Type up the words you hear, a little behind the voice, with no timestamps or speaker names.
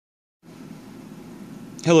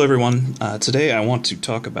Hello everyone. Today I want to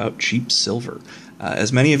talk about cheap silver.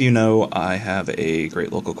 As many of you know, I have a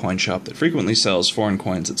great local coin shop that frequently sells foreign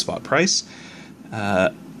coins at spot price.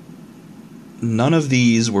 None of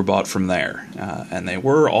these were bought from there, and they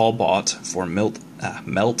were all bought for melt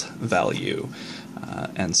value.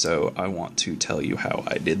 And so I want to tell you how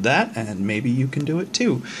I did that, and maybe you can do it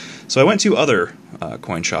too. So I went to other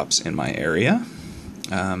coin shops in my area.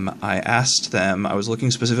 I asked them, I was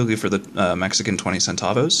looking specifically for the Mexican 20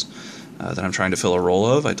 centavos that I'm trying to fill a roll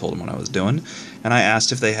of. I told them what I was doing, and I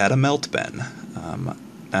asked if they had a melt bin.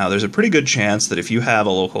 Now, there's a pretty good chance that if you have a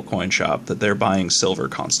local coin shop that they're buying silver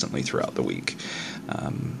constantly throughout the week.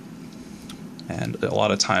 And a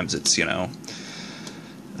lot of times it's,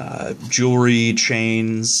 jewelry,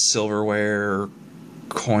 chains, silverware,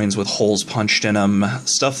 coins with holes punched in them,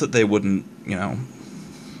 stuff that they wouldn't,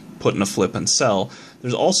 put in a flip and sell.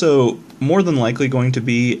 There's also more than likely going to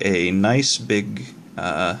be a nice big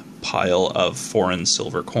pile of foreign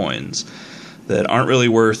silver coins that aren't really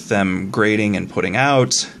worth them grading and putting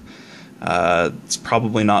out. It's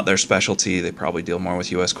probably not their specialty. They probably deal more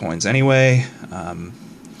with US coins anyway.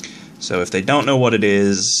 So if they don't know what it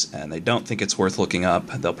is and they don't think it's worth looking up,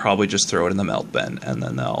 they'll probably just throw it in the melt bin and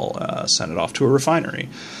then they'll send it off to a refinery.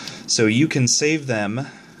 So you can save them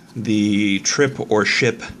the trip or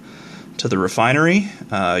ship to the refinery.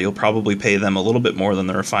 You'll probably pay them a little bit more than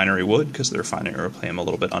the refinery would, because the refinery will pay them a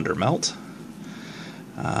little bit under melt.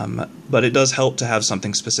 But it does help to have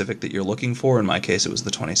something specific that you're looking for. In my case, it was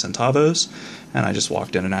the 20 centavos, and I just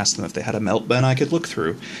walked in and asked them if they had a melt bin I could look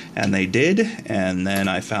through, and they did. And then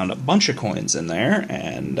I found a bunch of coins in there,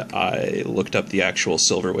 and I looked up the actual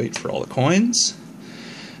silver weight for all the coins,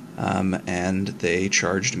 and they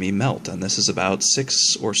charged me melt, and this is about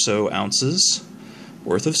 6 or so ounces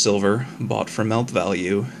worth of silver bought for melt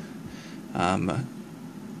value,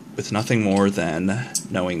 with nothing more than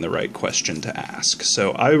knowing the right question to ask.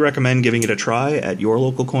 So I recommend giving it a try at your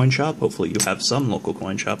local coin shop. Hopefully you have some local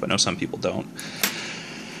coin shop. I know some people don't.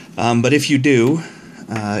 But if you do,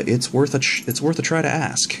 it's worth a try to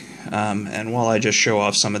ask. And while I just show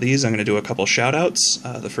off some of these, I'm going to do a couple shout-outs.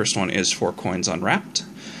 The first one is for Coins Unwrapped.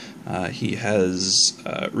 He has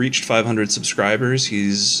reached 500 subscribers.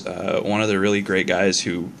 He's one of the really great guys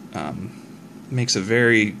who makes a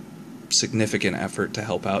very significant effort to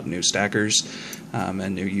help out new stackers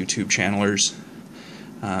and new YouTube channelers.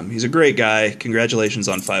 He's a great guy. Congratulations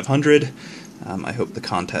on 500. I hope the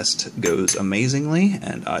contest goes amazingly,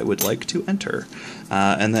 and I would like to enter.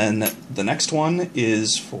 And then the next one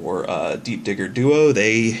is for Deep Digger Duo.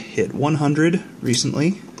 They hit 100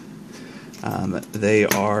 recently. They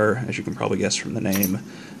are, as you can probably guess from the name,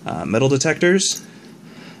 metal detectors,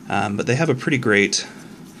 but they have a pretty great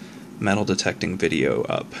metal detecting video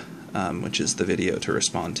up, which is the video to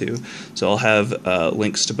respond to. So I'll have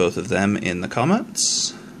links to both of them in the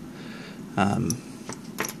comments. I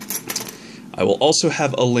will also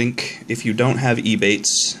have a link, if you don't have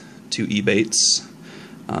Ebates, to Ebates.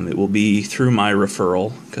 It will be through my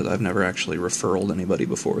referral, because I've never actually referraled anybody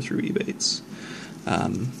before through Ebates.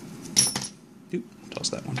 Toss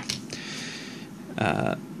that one.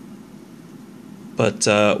 But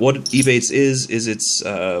what Ebates is it's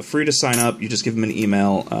free to sign up. You just give them an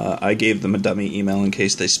email. I gave them a dummy email in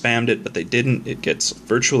case they spammed it, but they didn't. It gets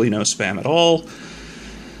virtually no spam at all.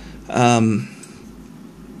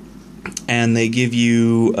 And they give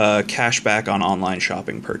you cash back on online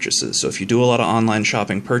shopping purchases. So if you do a lot of online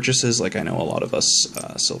shopping purchases, like I know a lot of us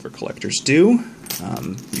silver collectors do,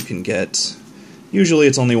 you can get, usually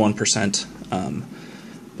it's only 1%,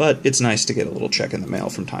 but it's nice to get a little check in the mail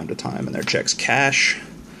from time to time, and their check's cash,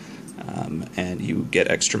 and you get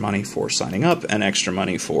extra money for signing up and extra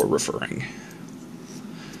money for referring.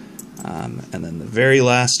 And then the very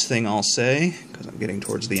last thing I'll say, because I'm getting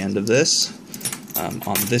towards the end of this,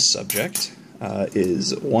 on this subject,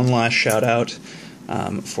 is one last shout out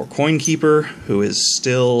for CoinKeeper, who is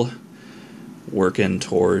still working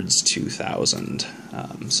towards 2,000.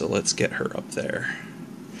 So let's get her up there.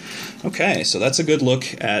 Okay, so that's a good look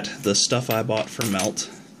at the stuff I bought for melt,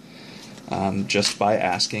 just by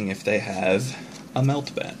asking if they have a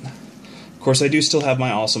melt bin. Of course, I do still have my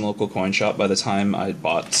awesome local coin shop. By the time I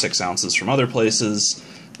bought 6 ounces from other places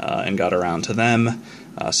and got around to them,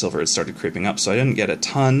 silver had started creeping up, so I didn't get a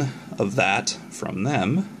ton of that from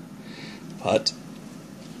them, but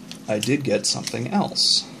I did get something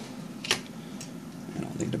else. And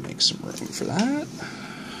I'll need to make some room for that.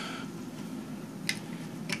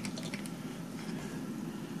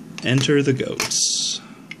 Enter the goats.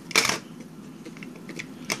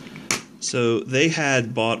 So they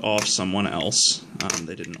had bought off someone else.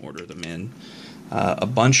 They didn't order them in. a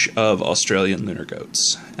bunch of Australian lunar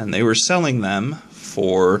goats, and they were selling them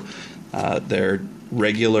for their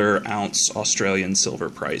regular ounce Australian silver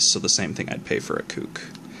price, so the same thing I'd pay for a kook.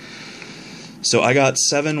 So I got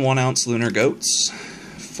 7 1-ounce lunar goats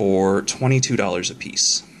for $22 a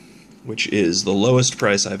piece, which is the lowest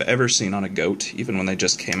price I've ever seen on a goat. Even when they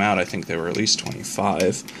just came out, I think they were at least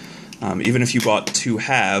 $25. Even if you bought 2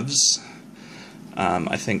 halves,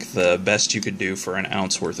 I think the best you could do for an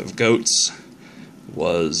ounce worth of goats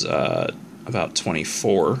was about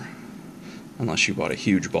 $24, unless you bought a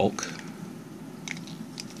huge bulk.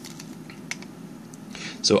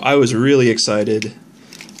 So I was really excited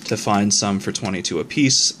to find some for $22 a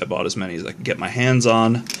piece. I bought as many as I could get my hands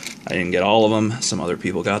on. I didn't get all of them. Some other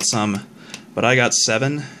people got some, but I got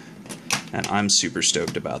 7, and I'm super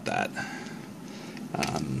stoked about that.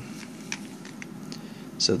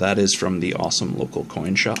 So that is from the awesome local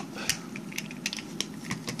coin shop.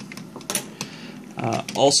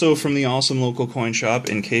 Also from the awesome local coin shop,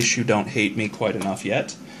 in case you don't hate me quite enough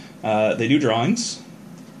yet, they do drawings,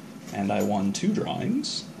 and I won 2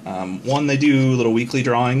 drawings. One, they do little weekly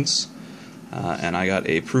drawings, and I got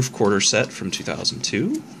a proof quarter set from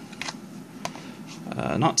 2002.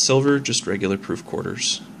 Not silver, just regular proof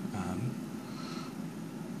quarters.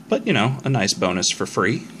 But, you know, a nice bonus for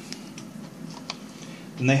free.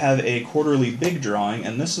 And they have a quarterly big drawing,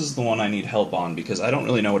 and this is the one I need help on because I don't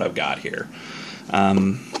really know what I've got here.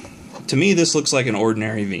 To me, this looks like an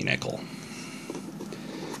ordinary V-nickel.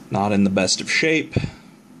 Not in the best of shape.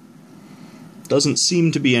 Doesn't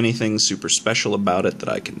seem to be anything super special about it that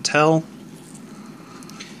I can tell.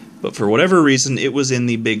 But for whatever reason, it was in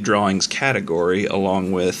the big drawings category,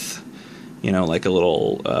 along with, you know, like a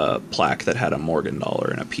little plaque that had a Morgan dollar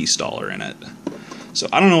and a peace dollar in it. So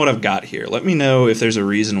I don't know what I've got here. Let me know if there's a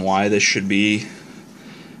reason why this should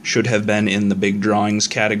have been in the big drawings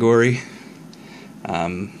category.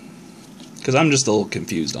 Because I'm just a little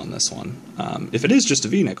confused on this one. If it is just a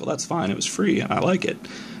V-nickel, that's fine. It was free, and I like it.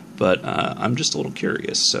 But I'm just a little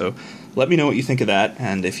curious. So let me know what you think of that,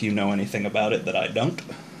 and if you know anything about it that I don't.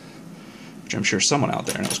 Which I'm sure someone out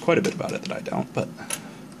there knows quite a bit about it that I don't. But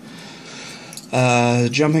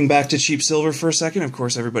jumping back to cheap silver for a second, of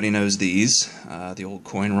course everybody knows these. The old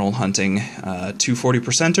coin roll hunting 240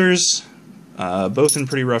 percenters, both in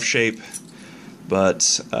pretty rough shape,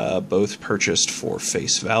 but both purchased for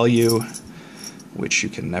face value, which you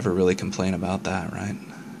can never really complain about that, right?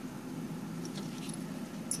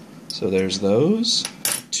 So there's those.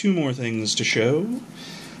 2 more things to show.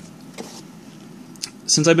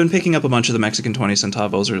 Since I've been picking up a bunch of the Mexican 20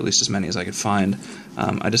 centavos, or at least as many as I could find,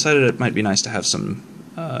 I decided it might be nice to have some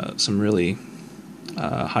really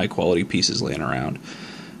high-quality pieces laying around.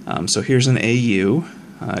 So here's an AU.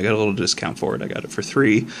 I got a little discount for it. I got it for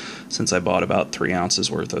 3, since I bought about 3 ounces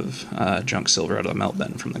worth of junk silver out of the melt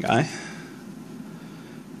bin from the guy.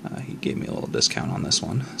 He gave me a little discount on this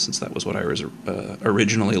one, since that was what I was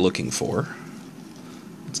originally looking for.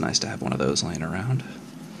 It's nice to have one of those laying around.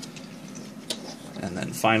 And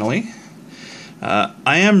then finally,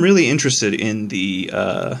 I am really interested in the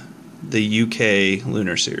UK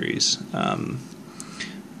Lunar Series.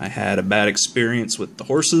 I had a bad experience with the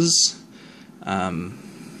horses. I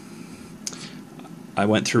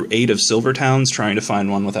went through 8 of Silver Towns trying to find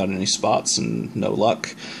one without any spots, and no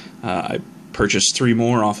luck. I purchased 3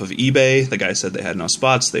 more off of eBay. The guy said they had no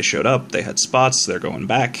spots. They showed up. They had spots. They're going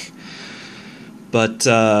back. But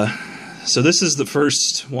so this is the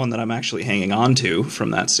first one that I'm actually hanging on to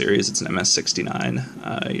from that series. It's an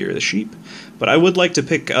MS69, Year of the Sheep. But I would like to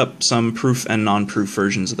pick up some proof and non-proof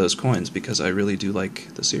versions of those coins because I really do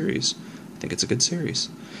like the series. I think it's a good series.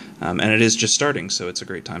 And it is just starting, so it's a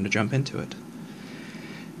great time to jump into it.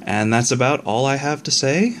 And that's about all I have to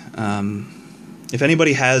say. If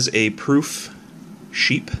anybody has a proof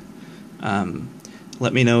sheep,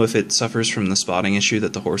 let me know if it suffers from the spotting issue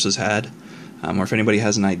that the horses had. Or if anybody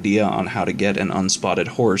has an idea on how to get an unspotted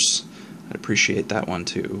horse, I'd appreciate that one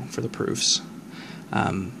too for the proofs.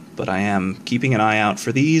 But I am keeping an eye out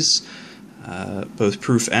for these, both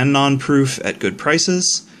proof and non-proof, at good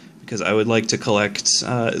prices, because I would like to collect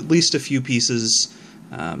at least a few pieces,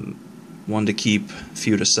 one to keep,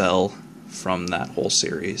 few to sell, from that whole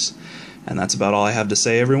series. And that's about all I have to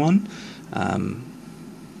say, everyone.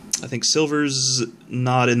 I think silver's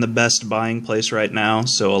not in the best buying place right now,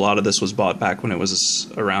 so a lot of this was bought back when it was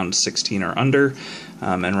around 16 or under,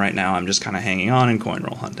 and right now I'm just kind of hanging on and coin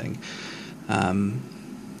roll hunting.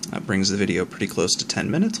 That brings the video pretty close to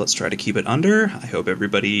 10 minutes. Let's try to keep it under. I hope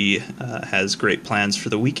everybody has great plans for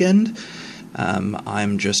the weekend.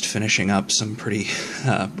 I'm just finishing up some pretty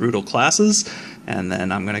brutal classes, and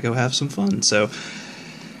then I'm going to go have some fun. So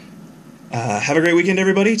Have a great weekend,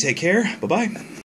 everybody. Take care. Bye-bye.